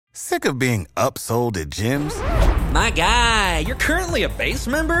Sick of being upsold at gyms? My guy, you're currently a base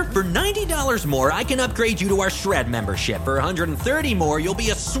member? For $90 more, I can upgrade you to our Shred membership. For $130 more, you'll be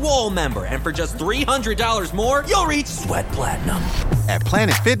a Swole member. And for just $300 more, you'll reach Sweat Platinum. At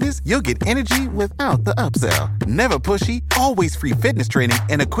Planet Fitness, you'll get energy without the upsell. Never pushy, always free fitness training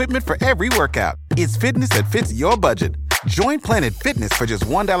and equipment for every workout. It's fitness that fits your budget. Join Planet Fitness for just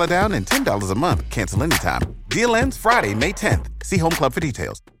 $1 down and $10 a month. Cancel anytime. Deal ends Friday, May 10th. See Home Club for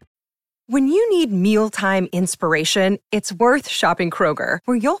details. When you need mealtime inspiration, it's worth shopping Kroger,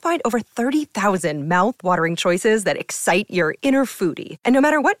 where you'll find over 30,000 mouth-watering choices that excite your inner foodie. And no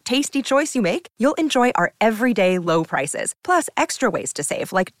matter what tasty choice you make, you'll enjoy our everyday low prices, plus extra ways to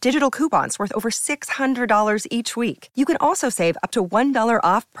save, like digital coupons worth over $600 each week. You can also save up to $1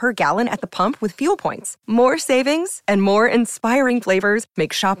 off per gallon at the pump with fuel points. More savings and more inspiring flavors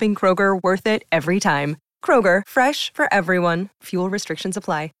make shopping Kroger worth it every time. Kroger, fresh for everyone. Fuel restrictions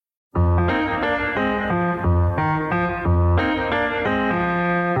apply.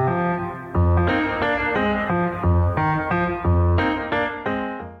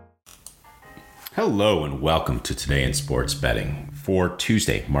 Hello and welcome to Today in Sports Betting for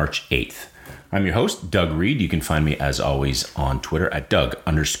Tuesday, March 8th. I'm your host, Doug Reed. You can find me as always on Twitter at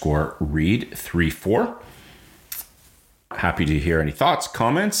Doug_Reed34. Happy to hear any thoughts,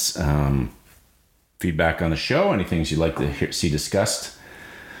 comments, feedback on the show, any things you'd like to see discussed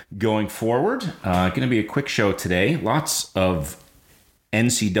going forward. Going to be a quick show today. Lots of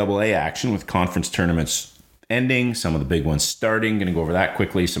NCAA action with conference tournaments ending, some of the big ones starting. Going to go over that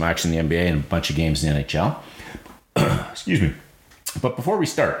quickly, some action in the NBA and a bunch of games in the NHL. Excuse me. But before we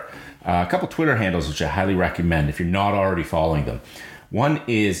start, a couple Twitter handles which I highly recommend if you're not already following them. One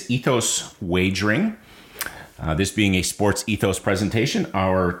is Ethos Wagering. This being a Sports Ethos presentation,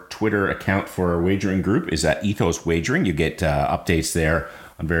 our Twitter account for our wagering group is at Ethos Wagering. You get updates there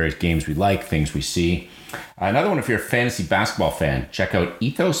on various games we like, things we see. Another one, if you're a fantasy basketball fan, check out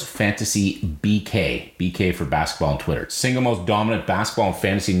Ethos Fantasy BK. BK for basketball on Twitter. It's the single most dominant basketball and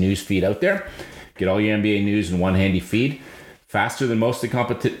fantasy news feed out there. Get all your NBA news in one handy feed. Faster than most of the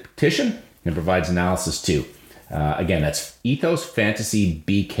competition and provides analysis too. Again, that's Ethos Fantasy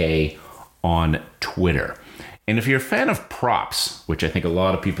BK on Twitter. And if you're a fan of props, which I think a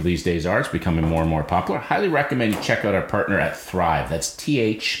lot of people these days are, it's becoming more and more popular, highly recommend you check out our partner at Thrive. That's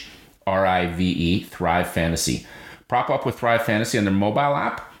THRIVE, Thrive Fantasy. Prop up with Thrive Fantasy on their mobile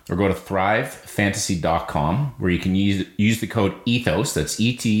app or go to thrivefantasy.com where you can use the code ETHOS, that's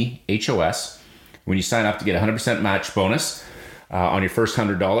ETHOS, when you sign up to get a 100% match bonus on your first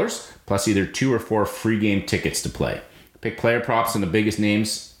 $100, plus either 2 or 4 free game tickets to play. Pick player props on the biggest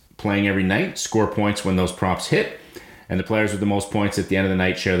names playing every night, score points when those props hit, and the players with the most points at the end of the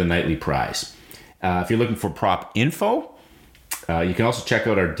night share the nightly prize. If you're looking for prop info, you can also check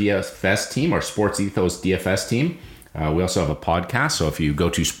out our DFS team, our Sports Ethos DFS team. We also have a podcast, so if you go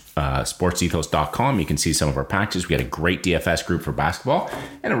to sportsethos.com, you can see some of our packages. We got a great DFS group for basketball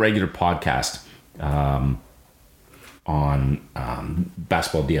and a regular podcast on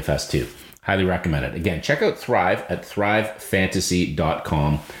basketball DFS too. Highly recommend it. Again, check out Thrive at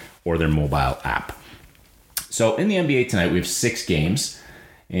thrivefantasy.com or their mobile app. So in the NBA tonight, we have 6 games,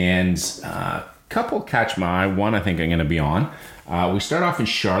 and a couple catch my eye. One I think I'm going to be on. We start off in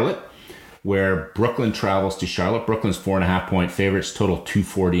Charlotte, where Brooklyn travels to Charlotte. Brooklyn's 4.5-point favorites, total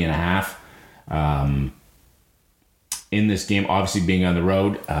 240.5. In this game, obviously being on the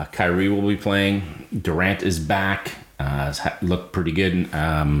road, Kyrie will be playing. Durant is back. Looked pretty good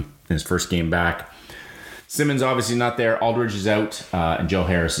in his first game back. Simmons obviously not there. Aldridge is out, and Joe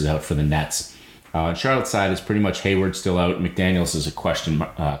Harris is out for the Nets. On Charlotte's side is pretty much Hayward still out. McDaniels is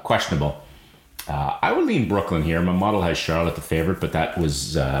questionable. I would lean Brooklyn here. My model has Charlotte the favorite, but that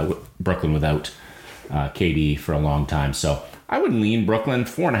was Brooklyn without KD for a long time. So I would lean Brooklyn.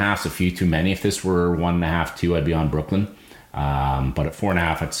 4.5 is a few too many. If this were 1.5, 2, I'd be on Brooklyn. But at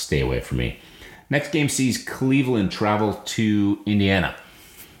 4.5, I'd stay away from me. Next game sees Cleveland travel to Indiana.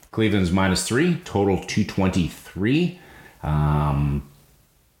 Cleveland's -3, total 223.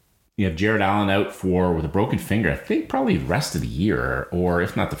 You have Jared Allen out with a broken finger. I think probably the rest of the year, or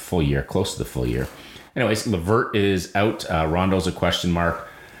if not the full year, close to the full year. Anyways, LeVert is out. Rondo's a question mark.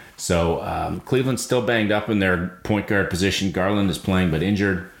 So Cleveland's still banged up in their point guard position. Garland is playing but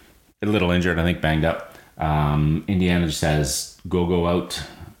injured. A little injured, I think, banged up. Indiana just has Gogo out,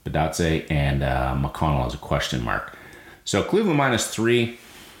 Badatse, and McConnell as a question mark. So Cleveland -3.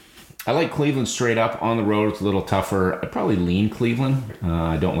 I like Cleveland straight up. On the road, it's a little tougher. I'd probably lean Cleveland.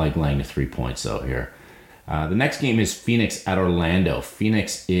 I don't like laying the 3 points out here. The next game is Phoenix at Orlando.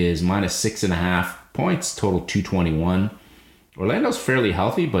 Phoenix is -6.5 points, total 221. Orlando's fairly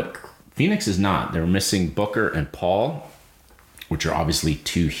healthy, but Phoenix is not. They're missing Booker and Paul, which are obviously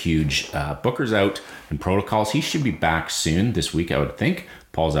two huge. Booker's out in protocols. He should be back soon this week, I would think.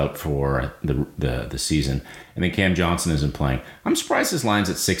 Paul's out for the season. And then Cam Johnson isn't playing. I'm surprised this line's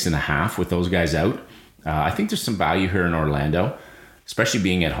at 6.5 with those guys out. I think there's some value here in Orlando, especially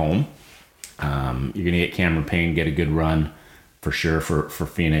being at home. You're going to get Cameron Payne, get a good run for sure for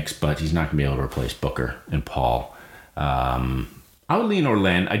Phoenix, but he's not going to be able to replace Booker and Paul. I would lean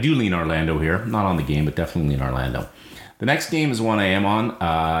Orlando. I do lean Orlando here. Not on the game, but definitely lean Orlando. The next game is one I am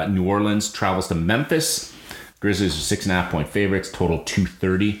on. New Orleans travels to Memphis. Grizzlies are 6.5-point favorites, total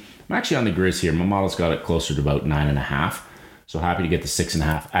 230. I'm actually on the Grizz here. My model's got it closer to about 9.5. So happy to get the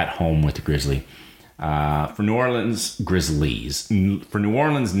 6.5 at home with the Grizzly. For New Orleans, Grizzlies. For New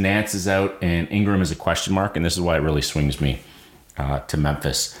Orleans, Nance is out and Ingram is a question mark, and this is why it really swings me to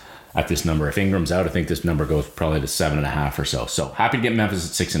Memphis at this number. If Ingram's out, I think this number goes probably to 7.5 or so. So happy to get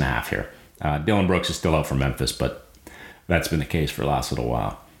Memphis at 6.5 here. Dylan Brooks is still out for Memphis, but that's been the case for the last little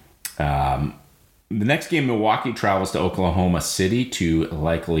while. The next game, Milwaukee travels to Oklahoma City to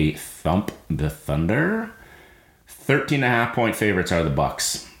likely thump the Thunder. 13.5-point favorites are the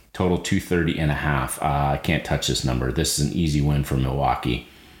Bucks. Total 230.5. I can't touch this number. This is an easy win for Milwaukee.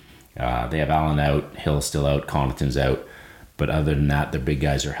 They have Allen out, Hill's still out, Connaughton's out. But other than that, their big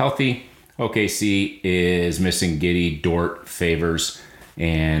guys are healthy. OKC is missing Giddey, Dort, Favors,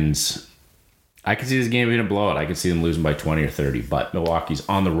 and I could see this game being a blowout. I could see them losing by 20 or 30, but Milwaukee's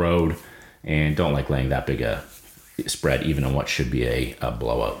on the road and don't like laying that big a spread, even on what should be a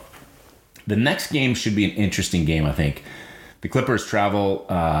blowout. The next game should be an interesting game, I think. The Clippers travel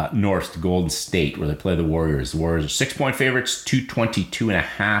north to Golden State, where they play the Warriors. The Warriors are 6-point favorites.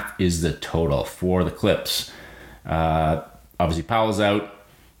 222.5 is the total for the Clips. Obviously, Powell's out.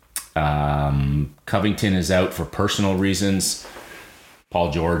 Covington is out for personal reasons. Paul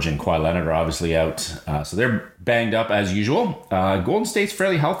George and Kawhi Leonard are obviously out. So they're banged up as usual. Golden State's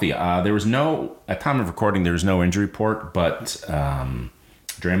fairly healthy. There was no, at time of recording, there was no injury report, but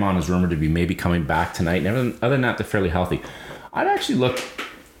Draymond is rumored to be maybe coming back tonight. And other than that, they're fairly healthy. I'd actually look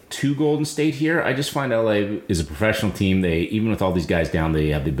to Golden State here. I just find LA is a professional team. They, even with all these guys down, they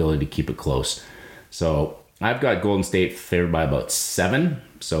have the ability to keep it close. So I've got Golden State favored by about 7.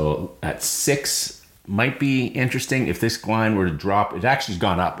 So at 6 might be interesting. If this line were to drop, it actually has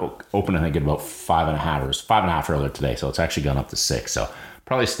gone up. Open, I think, at about 5.5. It was 5.5 earlier today. So it's actually gone up to 6. So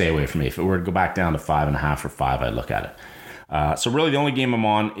probably stay away from me. If it were to go back down to 5.5 or 5, I'd look at it. So really the only game I'm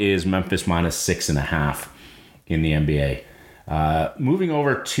on is Memphis minus 6.5 in the NBA. Moving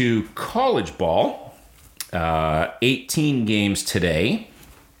over to college ball, 18 games today.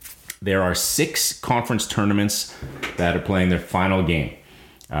 There are 6 conference tournaments that are playing their final game.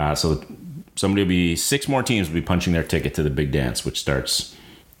 So somebody will be 6 more teams will be punching their ticket to the big dance, which starts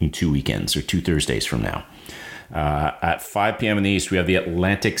in 2 weekends or 2 Thursdays from now. At 5 p.m. in the East, we have the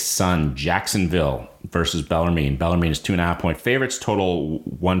Atlantic Sun, Jacksonville versus Bellarmine. Bellarmine is 2.5-point favorites, total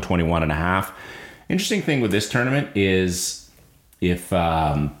 121.5. Interesting thing with this tournament is if,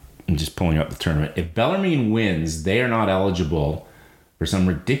 I'm just pulling up the tournament, if Bellarmine wins, they are not eligible for some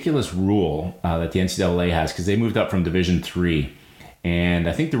ridiculous rule that the NCAA has, because they moved up from Division III. And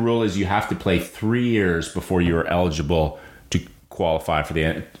I think the rule is you have to play 3 years before you're eligible to qualify for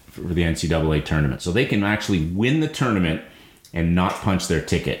the NCAA tournament. So they can actually win the tournament and not punch their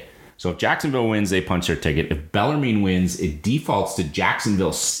ticket. So if Jacksonville wins, they punch their ticket. If Bellarmine wins, it defaults to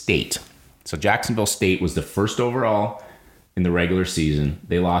Jacksonville State. So Jacksonville State was the first overall in the regular season.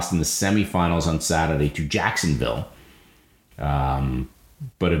 They lost in the semifinals on Saturday to Jacksonville.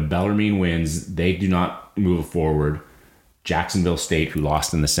 But if Bellarmine wins, they do not move forward. Jacksonville State, who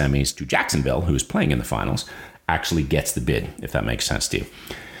lost in the semis to Jacksonville, who is playing in the finals, actually gets the bid, if that makes sense to you.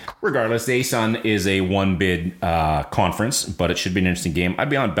 Regardless, the ASUN is a one-bid conference, but it should be an interesting game. I'd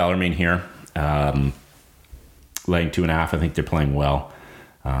be on Bellarmine here. Laying 2.5, I think they're playing well.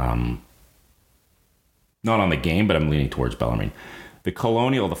 Not on the game, but I'm leaning towards Bellarmine. The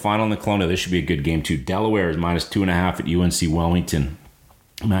Colonial, the final in the Colonial, this should be a good game too. Delaware is minus 2.5 at UNC Wellington.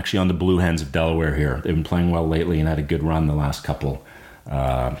 I'm actually on the Blue Hens of Delaware here. They've been playing well lately and had a good run the last couple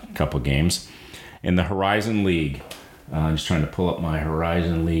games. In the Horizon League, I'm just trying to pull up my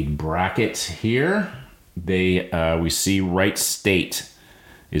Horizon League bracket here. We see Wright State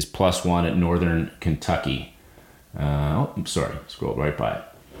is +1 at Northern Kentucky. I'm sorry, scrolled right by it.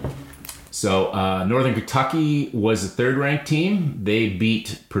 So Northern Kentucky was the third-ranked team. They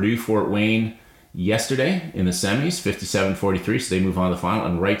beat Purdue-Fort Wayne yesterday in the semis, 57-43, so they move on to the final.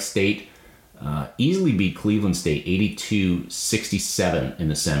 And Wright State easily beat Cleveland State, 82-67 in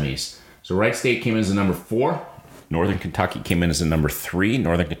the semis. So Wright State came in as the number 4. Northern Kentucky came in as a number 3.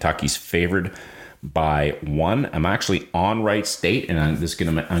 Northern Kentucky's favored by 1. I'm actually on Wright State, and I'm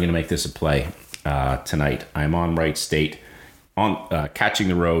gonna make this a play tonight. I'm on Wright State on catching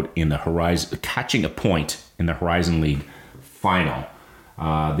the road in the Horizon, catching a point in the Horizon League final.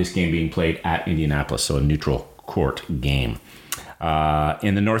 This game being played at Indianapolis, so a neutral court game.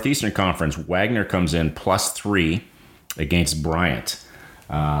 In the Northeastern Conference, Wagner comes in +3 against Bryant.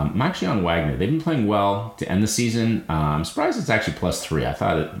 I'm actually on Wagner. They've been playing well to end the season. I'm surprised it's actually +3. I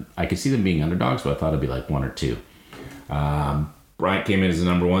thought I could see them being underdogs, but I thought it'd be like 1 or 2. Bryant came in as the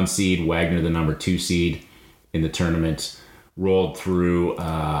number 1 seed. Wagner, the number 2 seed in the tournament, rolled through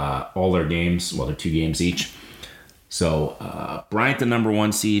all their games. Well, they're 2 games each. So Bryant, the number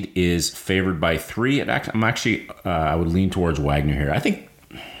 1 seed, is favored by 3. I would lean towards Wagner here. I think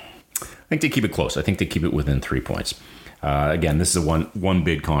they keep it close. I think they keep it within 3 points. Again, this is a one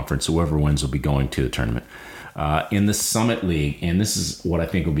bid conference, so whoever wins will be going to the tournament. In the Summit League, and this is what I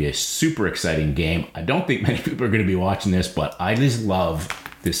think will be a super exciting game. I don't think many people are going to be watching this, but I just love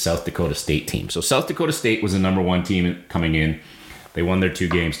this South Dakota State team. So South Dakota State was the number 1 team coming in. They won their 2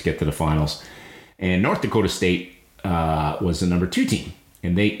 games to get to the finals. And North Dakota State was the number 2 team,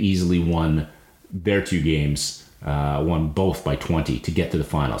 and they easily won their 2 games, won both by 20 to get to the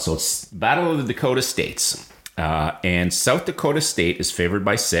final. So it's Battle of the Dakota States. And South Dakota State is favored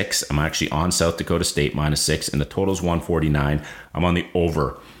by 6. I'm actually on South Dakota State -6, and the total is 149. I'm on the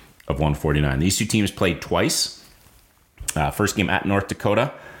over of 149. These 2 teams played twice. First game at North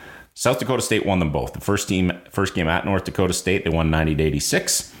Dakota. South Dakota State won them both. The first game at North Dakota State, they won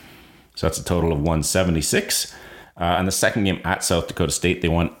 90-86. So that's a total of 176. And the second game at South Dakota State, they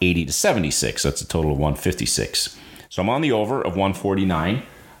won 80-76. That's a total of 156. So I'm on the over of 149.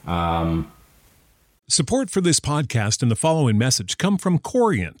 Support for this podcast and the following message come from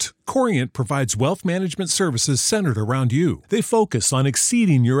Corient. Corient provides wealth management services centered around you. They focus on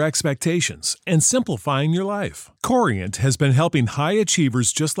exceeding your expectations and simplifying your life. Corient has been helping high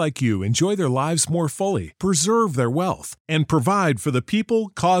achievers just like you enjoy their lives more fully, preserve their wealth, and provide for the people,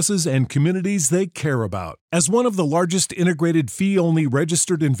 causes, and communities they care about. As one of the largest integrated fee-only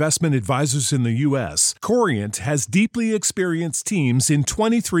registered investment advisors in the U.S., Corient has deeply experienced teams in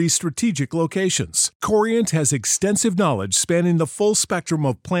 23 strategic locations. Corient has extensive knowledge spanning the full spectrum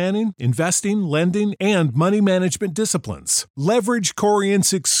of planning, investing, lending, and money management disciplines. Leverage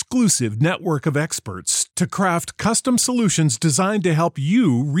Corient's exclusive network of experts to craft custom solutions designed to help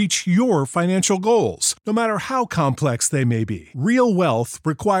you reach your financial goals, no matter how complex they may be. Real wealth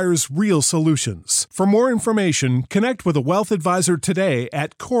requires real solutions. For more information, connect with a wealth advisor today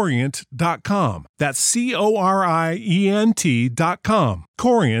at Corient.com. That's Corient.com.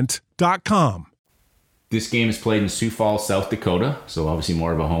 Corient.com. This game is played in Sioux Falls, South Dakota, so obviously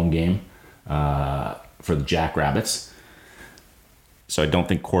more of a home game for the Jackrabbits. So I don't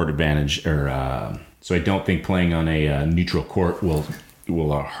think court advantage, so I don't think playing on a neutral court will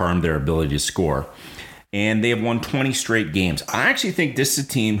harm their ability to score. And they have won 20 straight games. I actually think this is a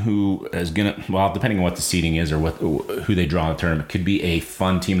team who is going to, well, depending on what the seeding is or who they draw in the tournament, could be a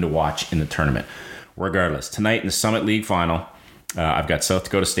fun team to watch in the tournament. Regardless, tonight in the Summit League final, I've got South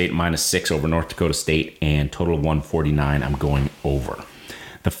Dakota State -6 over North Dakota State, and total of 149. I'm going over.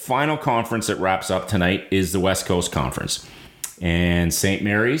 The final conference that wraps up tonight is the West Coast Conference. And St.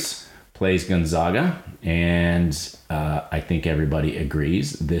 Mary's plays Gonzaga, and I think everybody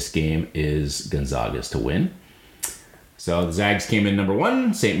agrees this game is Gonzaga's to win. So the Zags came in number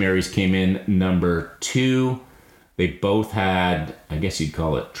 1. St. Mary's came in number 2. They both had, I guess you'd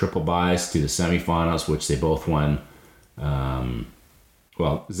call it, triple byes to the semifinals, which they both won.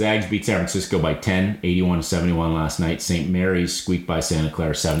 Zags beat San Francisco by 10, 81-71 last night. St. Mary's squeaked by Santa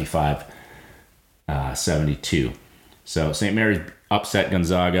Clara 75-72. So St. Mary's upset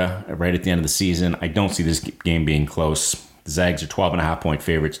Gonzaga right at the end of the season. I don't see this game being close. The Zags are 12.5-point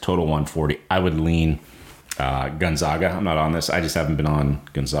favorites, total 140. I would lean Gonzaga. I'm not on this. I just haven't been on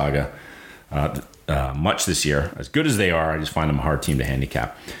Gonzaga much this year. As good as they are, I just find them a hard team to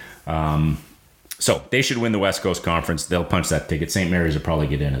handicap. So they should win the West Coast Conference. They'll punch that ticket. St. Mary's will probably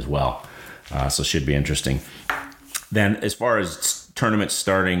get in as well. So should be interesting. Then as far as tournaments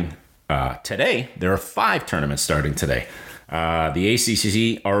starting today, there are 5 tournaments starting today. The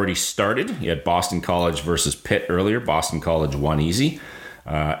ACC already started. You had Boston College versus Pitt earlier. Boston College won easy.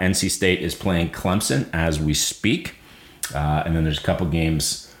 NC State is playing Clemson as we speak. And then there's a couple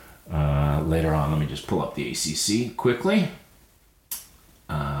games later on. Let me just pull up the ACC quickly.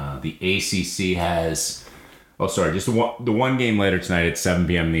 The ACC has, just the one game later tonight at 7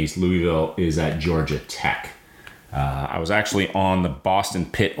 p.m. in the East. Louisville is at Georgia Tech. I was actually on the Boston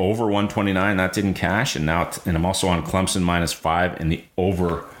Pitt over 129. That didn't cash. And I'm also on Clemson -5 and the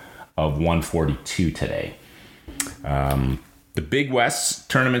over of 142 today. The Big West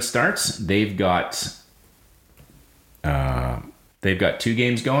tournament starts. They've got 2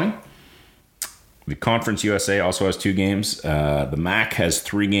 games going. The Conference USA also has 2 games. The MAC has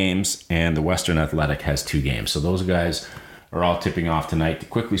 3 games, and the Western Athletic has 2 games. So those guys are all tipping off tonight. To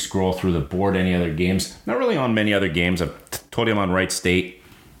quickly scroll through the board, any other games? Not really on many other games. I've told you I'm on Wright State,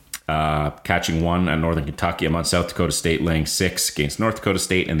 catching 1 at Northern Kentucky. I'm on South Dakota State laying 6 against North Dakota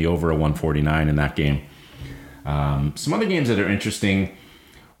State, and the over of 149 in that game. Some other games that are interesting.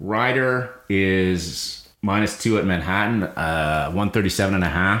 Ryder is -2 at Manhattan,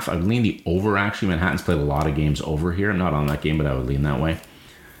 137.5. I would lean the over, actually. Manhattan's played a lot of games over here. I'm not on that game, but I would lean that way.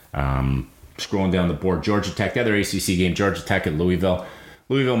 Scrolling down the board, Georgia Tech, the other ACC game, Georgia Tech at Louisville.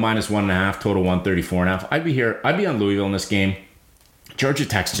 Louisville -1.5, total 134.5. I'd be on Louisville in this game. Georgia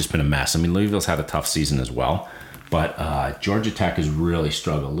Tech's just been a mess. I mean, Louisville's had a tough season as well, but Georgia Tech has really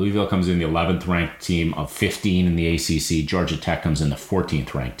struggled. Louisville comes in the 11th ranked team of 15 in the ACC. Georgia Tech comes in the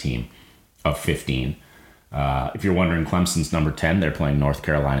 14th ranked team of 15. If you're wondering, Clemson's number 10. They're playing North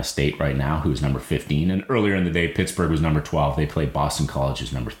Carolina State right now, who's number 15. And earlier in the day, Pittsburgh was number 12. They played Boston College,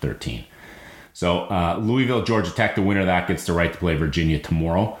 who's number 13. So Louisville, Georgia Tech, the winner of that gets the right to play Virginia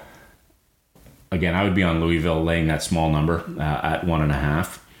tomorrow. Again, I would be on Louisville laying that small number at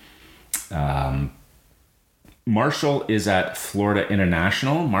 1.5. Marshall is at Florida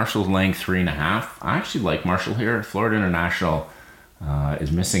International. Marshall's laying 3.5. I actually like Marshall here. Florida International is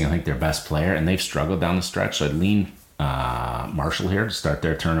missing, I think, their best player, and they've struggled down the stretch. So I'd lean Marshall here to start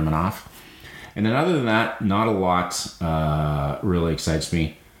their tournament off. And then other than that, not a lot really excites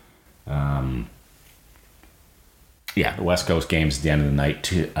me. The West Coast games at the end of the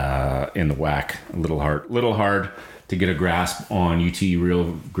night in the WAC, a little hard to get a grasp on UT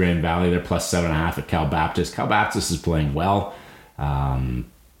Rio Grande Valley. They're +7.5 at Cal Baptist. Cal Baptist is playing well, but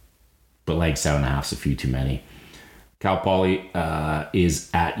laying 7.5 is a few too many. Cal Poly is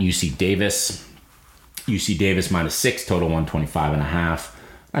at UC Davis. UC Davis -6, total 125.5.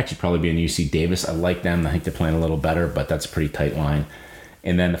 Actually, probably be in UC Davis. I like them. I think they're playing a little better, but that's a pretty tight line.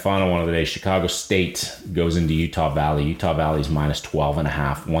 And then the final one of the day, Chicago State goes into Utah Valley. Utah Valley is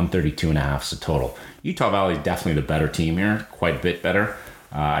 -12.5, 132.5 is the total. Utah Valley is definitely the better team here, quite a bit better.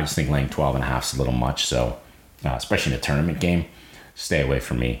 I just think laying 12.5 is a little much. So, especially in a tournament game, stay away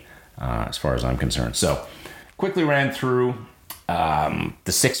from me as far as I'm concerned. So, quickly ran through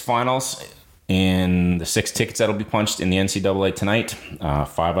the 6 finals and the 6 tickets that'll be punched in the NCAA tonight.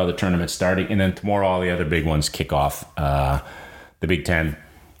 5 other tournaments starting, and then tomorrow all the other big ones kick off. The Big Ten,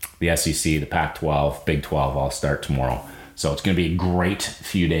 the SEC, the Pac-12, Big 12 all start tomorrow. So it's going to be a great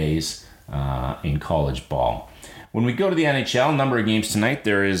few days in college ball. When we go to the NHL, number of games tonight,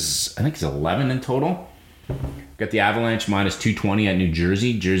 there is, I think it's 11 in total. Got the Avalanche -220 at New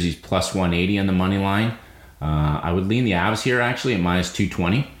Jersey. Jersey's +180 on the money line. I would lean the Avs here, actually, at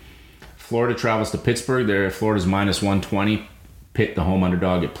 -220. Florida travels to Pittsburgh. Florida's -120. Pitt, the home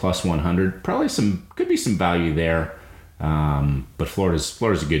underdog, at +100. Probably could be some value there. But Florida's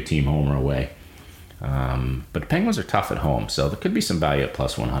a good team, home or away. But the Penguins are tough at home, so there could be some value at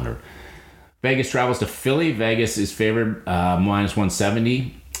 +100. Vegas travels to Philly. Vegas is favored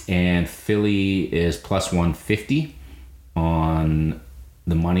 -170, and Philly is +150 on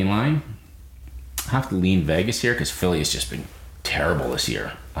the money line. I have to lean Vegas here because Philly has just been terrible this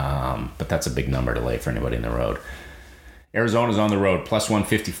year. But that's a big number to lay for anybody in the road. Arizona's on the road,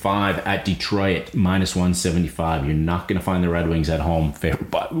 +155 at Detroit, -175. You're not going to find the Red Wings at home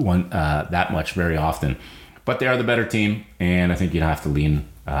that much very often. But they are the better team, and I think you'd have to lean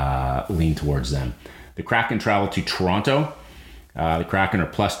towards them. The Kraken travel to Toronto. The Kraken are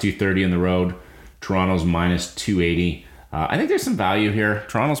 +230 on the road. Toronto's -280. I think there's some value here.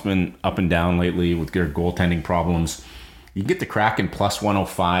 Toronto's been up and down lately with their goaltending problems. You get the Kraken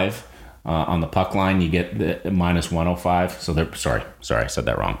 +105. On the puck line, you get the -105. So they're sorry, I said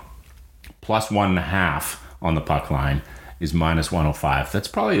that wrong. +1.5 on the puck line is -105. That's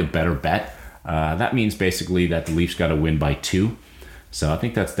probably a better bet. That means basically that the Leafs got to win by 2. So I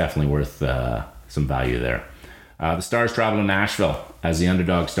think that's definitely worth some value there. The Stars travel to Nashville as the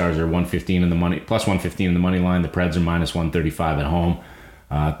underdog. Stars are +115 in the money line. The Preds are -135 at home.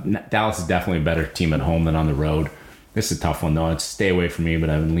 Dallas is definitely a better team at home than on the road. This is a tough one, though. It's stay away from me, but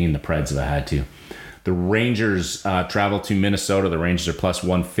I would lean the Preds if I had to. The Rangers travel to Minnesota. The Rangers are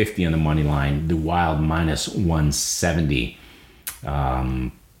 +150 on the money line. The Wild -170.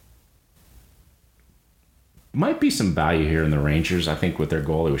 Might be some value here in the Rangers. I think with their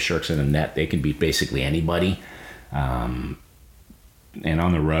goalie with Sherkson and net, they can beat basically anybody. And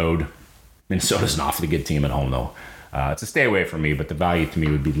on the road, Minnesota's an awfully good team at home, though. It's a stay away from me, but the value to me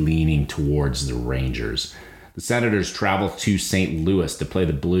would be leaning towards the Rangers. The Senators travel to St. Louis to play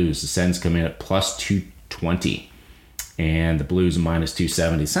the Blues. The Sens come in at plus 220. And the Blues minus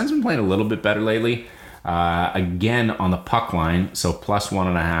 270. Sens been playing a little bit better lately. Again, on the puck line, so plus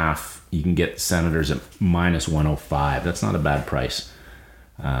 1.5. You can get the Senators at minus 105. That's not a bad price,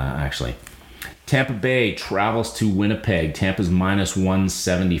 actually. Tampa Bay travels to Winnipeg. Tampa's minus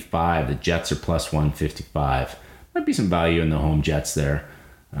 175. The Jets are plus 155. Might be some value in the home Jets there.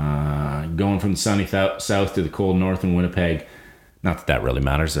 Going from the sunny south to the cold north in Winnipeg. Not that really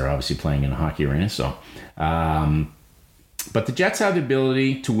matters. They're obviously playing in a hockey arena. So, but the Jets have the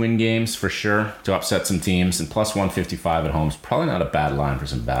ability to win games for sure, to upset some teams. And plus 155 at home is probably not a bad line for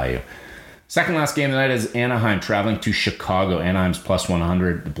some value. Second last game tonight is Anaheim traveling to Chicago. Anaheim's plus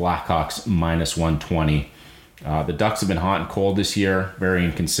 100. The Blackhawks minus 120. The Ducks have been hot and cold this year. Very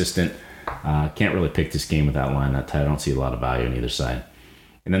inconsistent. Can't really pick this game with that line that tight. I don't see a lot of value on either side.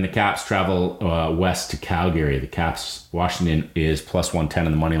 And then the Caps travel west to Calgary. The Caps, Washington is plus 110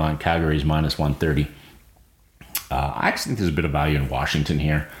 in the money line. Calgary is minus 130. I actually think there's a bit of value in Washington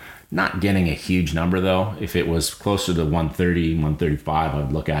here. Not getting a huge number, though. If it was closer to 130, 135, I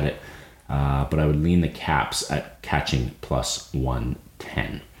would look at it. But I would lean the Caps at catching plus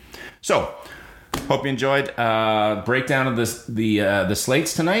 110. So, hope you enjoyed breakdown of the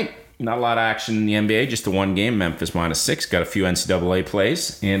slates tonight. Not a lot of action in the NBA, just the one game, Memphis minus 6. Got a few NCAA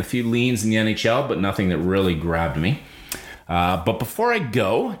plays and a few leans in the NHL, but nothing that really grabbed me. But before I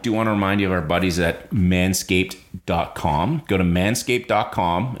go, I do want to remind you of our buddies at manscaped.com. Go to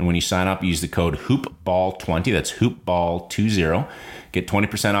manscaped.com, and when you sign up, use the code HoopBall20. That's HoopBall20. Get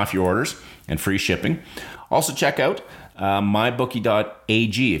 20% off your orders and free shipping. Also, check out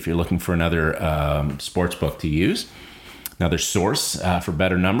mybookie.ag if you're looking for another sports book to use. Another source for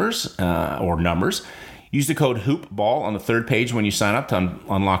better numbers or numbers. Use the code HoopBall on the third page when you sign up to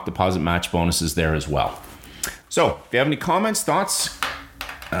unlock deposit match bonuses there as well. So, if you have any comments, thoughts,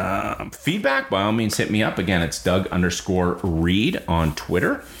 feedback, by all means, hit me up. Again, it's Doug_Reed on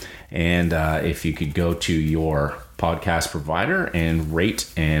Twitter. And if you could go to your podcast provider and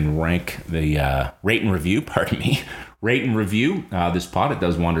rate and review this pod. It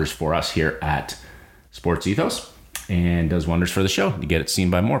does wonders for us here at Sports Ethos and does wonders for the show to get it seen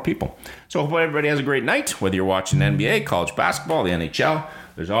by more people. So hope everybody has a great night, whether you're watching NBA, college basketball, the NHL.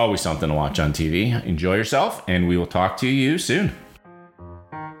 There's always something to watch on TV. Enjoy yourself, and we will talk to you soon.